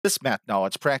This math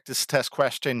knowledge practice test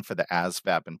question for the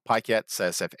ASVAB and PiCAT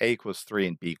says if a equals 3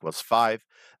 and b equals 5,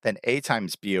 then a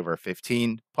times b over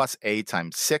 15 plus a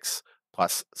times 6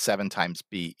 plus 7 times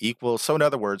b equals. So in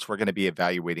other words, we're going to be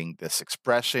evaluating this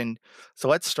expression. So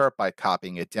let's start by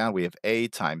copying it down. We have a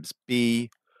times b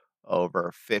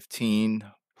over 15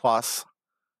 plus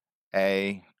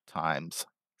a times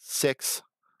 6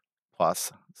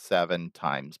 plus 7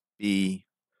 times b,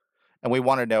 and we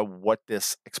want to know what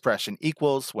this expression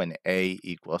equals when a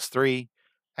equals 3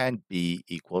 and b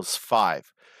equals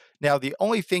 5. Now, the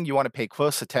only thing you want to pay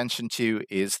close attention to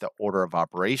is the order of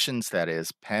operations, that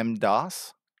is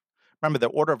PEMDAS. Remember, the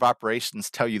order of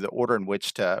operations tell you the order in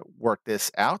which to work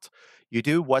this out. You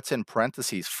do what's in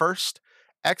parentheses first,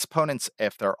 exponents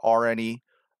if there are any,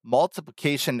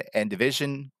 multiplication and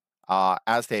division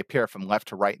as they appear from left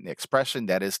to right in the expression,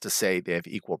 that is to say they have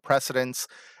equal precedence,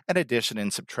 and addition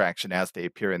and subtraction as they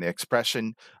appear in the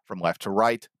expression from left to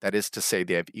right, that is to say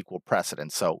they have equal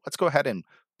precedence. So let's go ahead and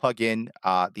plug in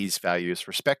these values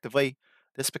respectively.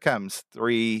 This becomes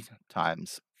 3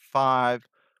 times 5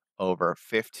 over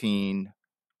 15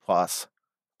 plus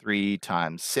 3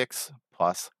 times 6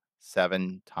 plus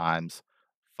 7 times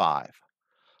 5.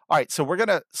 All right, so we're going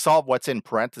to solve what's in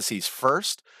parentheses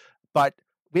first, but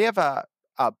we have a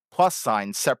plus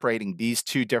sign separating these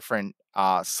two different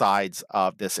sides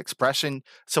of this expression.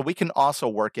 So we can also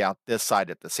work out this side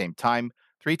at the same time.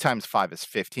 3 times 5 is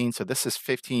 15, so this is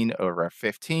 15 over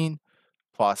 15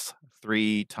 plus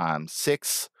 3 times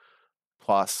 6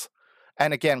 plus,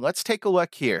 and again, let's take a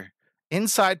look here.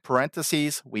 Inside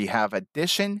parentheses, we have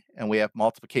addition and we have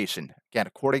multiplication. Again,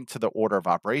 according to the order of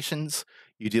operations,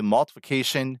 you do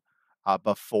multiplication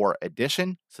before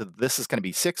addition. So this is going to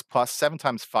be 6 plus 7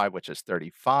 times 5, which is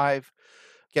 35.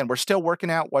 Again, we're still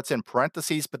working out what's in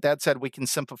parentheses, but that said, we can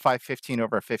simplify 15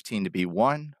 over 15 to be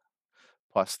 1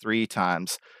 plus 3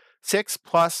 times 6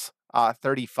 plus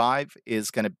 35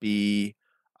 is going to be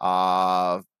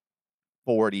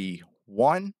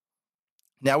 41.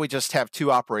 Now we just have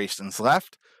two operations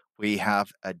left. We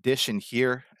have addition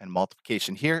here and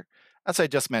multiplication here. As I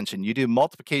just mentioned, you do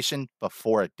multiplication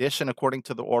before addition according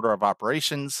to the order of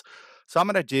operations. So I'm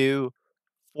going to do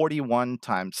 41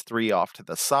 times 3 off to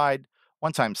the side.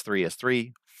 1 times 3 is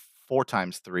 3. 4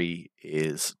 times 3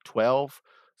 is 12.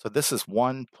 So this is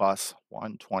 1 plus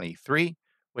 123,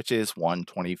 which is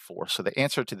 124. So the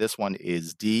answer to this one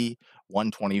is D,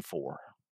 124.